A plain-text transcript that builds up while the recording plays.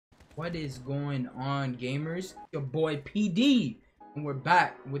What is going on, gamers? Your boy PD, and we're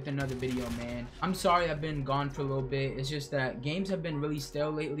back with another video, man. I'm sorry I've been gone for a little bit. It's just that games have been really stale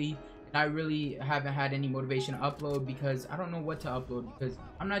lately, and I really haven't had any motivation to upload because I don't know what to upload, because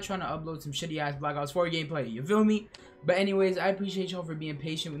I'm not trying to upload some shitty ass Black Ops 4 gameplay, you feel me? But anyways, I appreciate y'all for being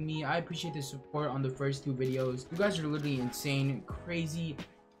patient with me. I appreciate the support on the first two videos. You guys are literally insane, crazy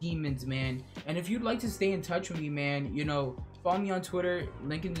demons, man. And if you'd like to stay in touch with me, man, you know, follow me on Twitter,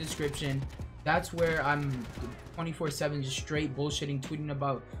 link in the description. That's where I'm 24/7 just straight bullshitting, tweeting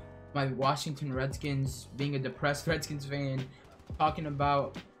about my Washington Redskins, being a depressed Redskins fan, talking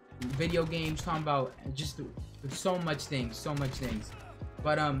about video games, talking about just so much things.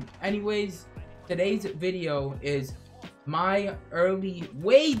 But anyways, today's video is my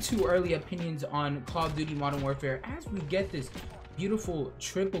way too early opinions on Call of Duty Modern Warfare as we get this beautiful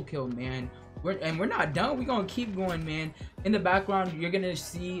triple kill, man. We're not done. We're gonna keep going, man. In the background, you're gonna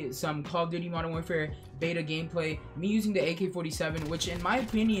see some Call of Duty Modern Warfare beta gameplay, me using the AK-47, which in my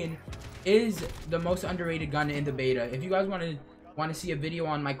opinion is the most underrated gun in the beta. If you guys want to see a video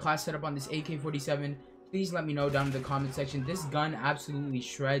on my class setup on this AK-47, please let me know down in the comment section. This gun absolutely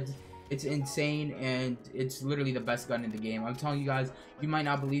shreds. It's insane, and it's literally the best gun in the game. I'm telling you guys, you might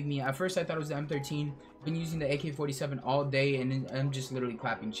not believe me. At first I thought it was the M13. Been using the AK-47 all day, and I'm just literally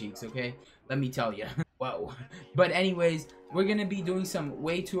clapping cheeks, okay? Let me tell you. Whoa. But anyways, we're gonna be doing some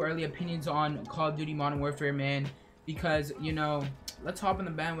way too early opinions on Call of Duty Modern Warfare, man, because, you know, let's hop on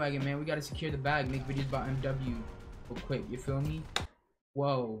the bandwagon, man. We gotta secure the bag, make videos about MW real quick, you feel me?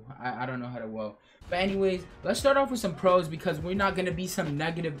 Whoa, I don't know how to whoa. But anyways, let's start off with some pros, because we're not gonna be some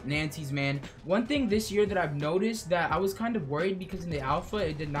negative Nancy's, man. One thing this year that I've noticed that I was kind of worried, because in the alpha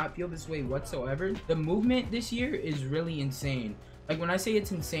it did not feel this way whatsoever. The movement this year is really insane. Like, when I say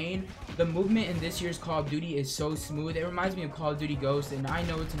it's insane, the movement in this year's Call of Duty is so smooth. It reminds me of Call of Duty Ghost, and I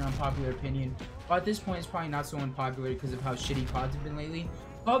know it's an unpopular opinion, but at this point it's probably not so unpopular because of how shitty CODs have been lately.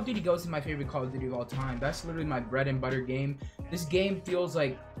 Call of Duty Ghost is my favorite Call of Duty of all time. That's literally my bread and butter game. This game feels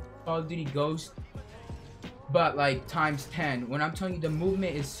like Call of Duty Ghost, but like times 10. When I'm telling you, the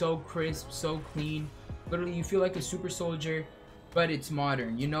movement is so crisp, so clean. Literally, you feel like a super soldier, but it's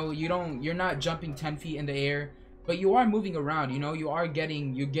modern. You know, you're not jumping 10 feet in the air, but you are moving around. You know, you're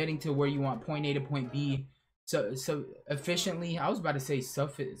getting to where you want, point A to point B. So efficiently. I was about to say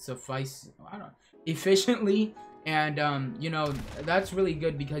efficiently. And you know, that's really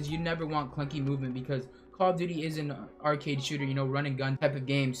good, because you never want clunky movement, because Call of Duty is an arcade shooter, you know, run and gun type of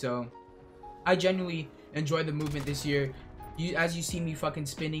game. So I genuinely enjoy the movement this year. As you see me fucking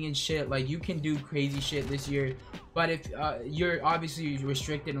spinning and shit, like, you can do crazy shit this year, but if you're obviously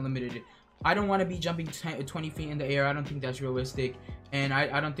restricted and limited. I don't want to be jumping 20 feet in the air. I don't think that's realistic, and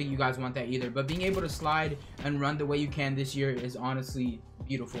I don't think you guys want that either. But being able to slide and run the way you can this year is honestly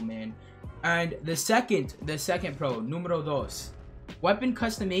beautiful, man. And the second pro, numero dos, weapon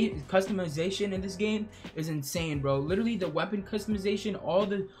customization in this game is insane, bro. Literally, the weapon customization, all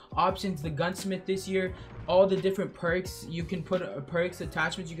the options, the gunsmith this year, all the different perks you can put,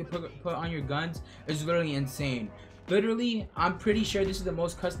 attachments you can put on your guns is literally insane. Literally, I'm pretty sure this is the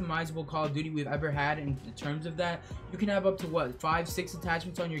most customizable Call of Duty we've ever had in terms of that. You can have up to, what, 5-6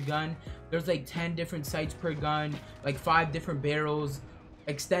 attachments on your gun. There's like 10 different sights per gun, like 5 different barrels,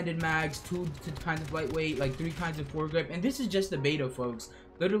 extended mags, 2 kinds of lightweight, like 3 kinds of foregrip. And this is just the beta, folks.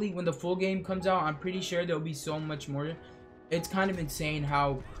 Literally, when the full game comes out, I'm pretty sure there'll be so much more. It's kind of insane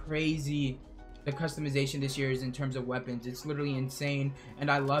how crazy the customization this year is in terms of weapons. It's literally insane,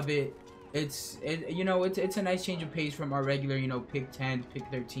 and I love it. You know, it's a nice change of pace from our regular, you know, pick 10, pick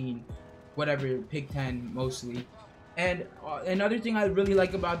 13, whatever, pick 10 mostly. And another thing I really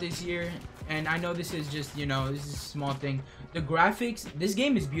like about this year, and I know this is just, you know, this is a small thing, the graphics. This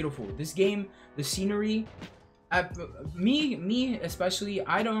game is beautiful. This game, the scenery, me especially,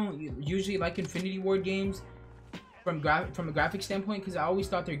 I don't usually like Infinity Ward games from a graphic standpoint, because I always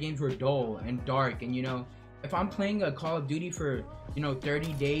thought their games were dull and dark. And, you know, if I'm playing a Call of Duty for, you know,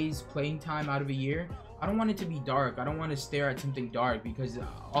 30 days playing time out of a year, I don't want it to be dark. I don't want to stare at something dark, because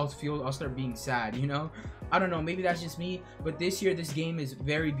I'll start being sad, you know? I don't know, maybe that's just me, but this year this game is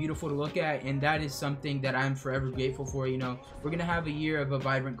very beautiful to look at, and that is something that I'm forever grateful for. You know, we're gonna have a year of a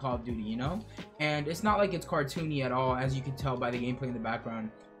vibrant Call of Duty, you know? And it's not like it's cartoony at all, as you can tell by the gameplay in the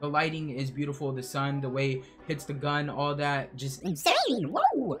background. The lighting is beautiful, the sun, the way it hits the gun, all that, just insane.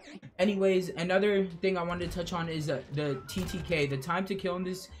 Whoa! Anyways, another thing I wanted to touch on is the TTK, the time to kill in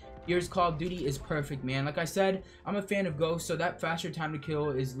this year's Call of Duty is perfect, man. Like I said, I'm a fan of Ghost, so that faster time to kill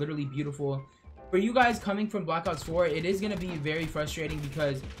is literally beautiful. For you guys coming from Black Ops 4, it is going to be very frustrating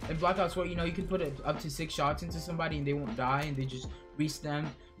because in Black Ops 4, you know, you can put up to 6 shots into somebody and they won't die, and they just restem,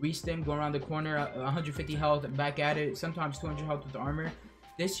 go around the corner, 150 health, back at it, sometimes 200 health with armor.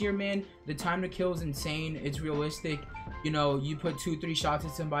 This year, man, the time to kill is insane. It's realistic. You know, you put 2-3 shots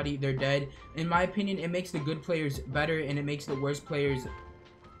at somebody, they're dead. In my opinion, it makes the good players better, and it makes the worst players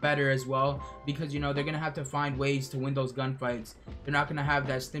better as well, because you know they're gonna have to find ways to win those gunfights. They're not gonna have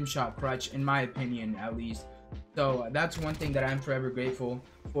that stim shot crutch, in my opinion, at least. So that's one thing that I'm forever grateful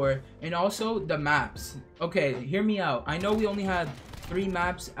for. And also the maps. Okay, hear me out. I know we only have 4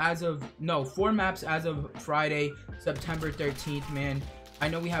 maps as of Friday, September 13th, man. I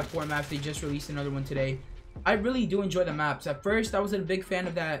know we have 4 maps. They just released another one today. I really do enjoy the maps. At first, I wasn't a big fan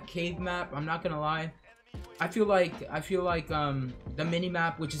of that cave map, I'm not gonna lie. I feel like the mini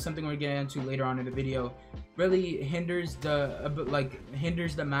map, which is something we're gonna get into later on in the video, really hinders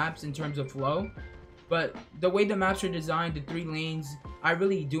the maps in terms of flow. But the way the maps are designed, the 3 lanes, I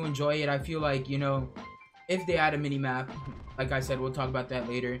really do enjoy it. I feel like, you know, if they add a mini map, like I said, we'll talk about that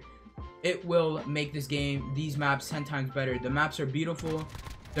later, it will make these maps 10 times better. The maps are beautiful.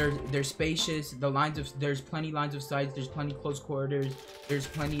 They're spacious. There's plenty lines of sights. There's plenty close quarters. There's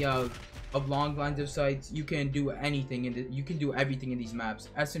plenty of long lines of sights. You can do anything you can do everything in these maps.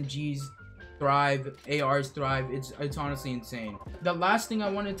 SMGs thrive, ARs thrive. It's honestly insane. The last thing I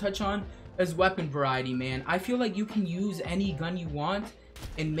want to touch on is weapon variety, man. I feel like you can use any gun you want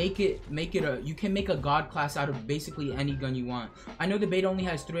and you can make a god class out of basically any gun you want. I know the beta only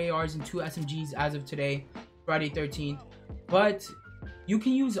has 3 ARs and 2 SMGs as of today, Friday 13th, but you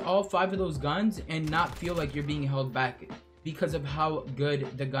can use all 5 of those guns and not feel like you're being held back because of how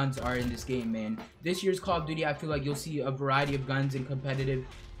good the guns are in this game, man. This year's Call of Duty, I feel like you'll see a variety of guns in competitive,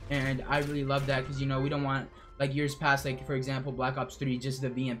 and I really love that, because you know we don't want, like years past, like for example Black Ops 3, just the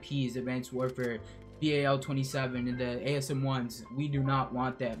VMPs, Advanced Warfare, BAL 27, and the ASM1s. We do not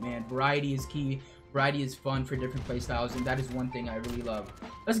want that, man. Variety is key. Variety is fun for different playstyles, and that is one thing I really love.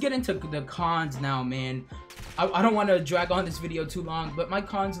 Let's get into the cons now, man. I don't want to drag on this video too long, but my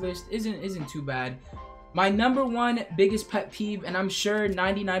cons list isn't too bad. My number 1 biggest pet peeve, and I'm sure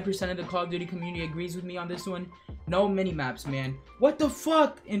 99% of the Call of Duty community agrees with me on this one, no mini-maps, man. What the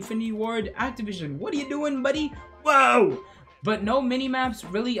fuck, Infinity Ward, Activision? What are you doing, buddy? Whoa! But no mini-maps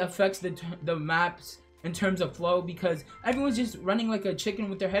really affects the maps in terms of flow, because everyone's just running like a chicken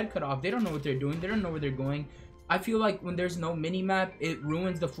with their head cut off. They don't know what they're doing. They don't know where they're going. I feel like when there's no mini-map, it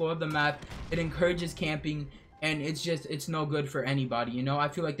ruins the flow of the map. It encourages camping. And it's no good for anybody, you know? I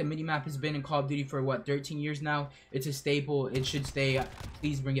feel like the mini-map has been in Call of Duty for, what, 13 years now? It's a staple. It should stay.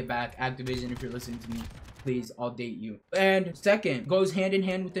 Please bring it back. Activision, if you're listening to me, please, I'll date you. And second, goes hand in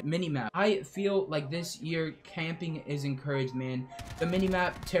hand with the mini-map. I feel like this year, camping is encouraged, man. The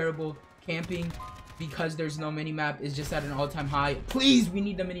mini-map, terrible. Camping, because there's no mini-map, is just at an all-time high. Please, we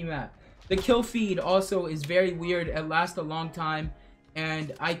need the mini-map. The kill feed also is very weird. It lasts a long time.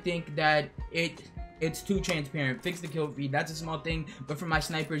 And I think that it's too transparent. Fix the kill feed. That's a small thing, but for my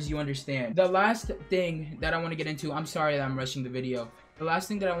snipers, you understand. The last thing that I want to get into, I'm sorry that I'm rushing the video. The last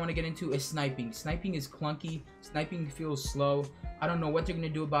thing that I want to get into is sniping. Sniping is clunky. Sniping feels slow. I don't know what they're going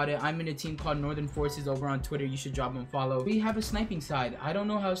to do about it. I'm in a team called Northern Forces over on Twitter. You should drop them a follow. We have a sniping side. I don't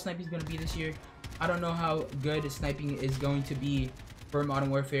know how sniping is going to be this year. I don't know how good sniping is going to be for Modern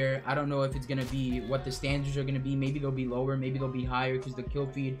Warfare. I don't know if it's gonna be what the standards are gonna be. Maybe they'll be lower, maybe they'll be higher, because the kill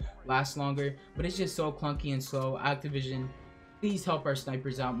feed lasts longer, but it's just so clunky and slow. Activision, please help our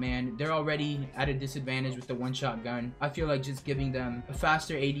snipers out, man. They're already at a disadvantage with the one-shot gun. I feel like just giving them a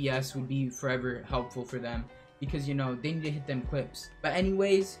faster ADS would be forever helpful for them, because you know they need to hit them clips. But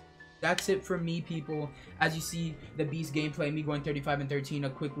anyways, that's it for me, people. As you see, the Beast gameplay, me going 35 and 13, a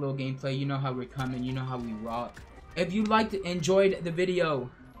quick little gameplay. You know how we're coming, you know how we rock. If you enjoyed the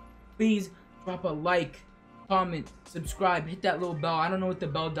video, please drop a like, comment, subscribe, hit that little bell. I don't know what the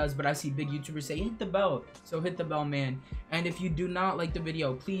bell does, but I see big YouTubers say hit the bell, so hit the bell, man. And if you do not like the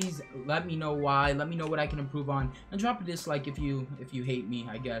video, please let me know why. Let me know what I can improve on, and drop a dislike if you hate me,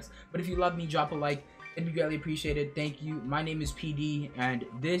 I guess. But if you love me, drop a like. It'd be greatly appreciated. Thank you. My name is PD, and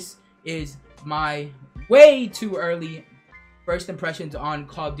this is my way too early first impressions on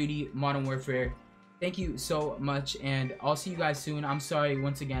Call of Duty Modern Warfare. Thank you so much, and I'll see you guys soon. I'm sorry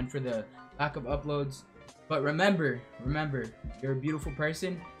once again for the lack of uploads, but remember, you're a beautiful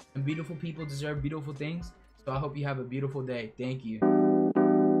person, and beautiful people deserve beautiful things. So I hope you have a beautiful day. Thank you.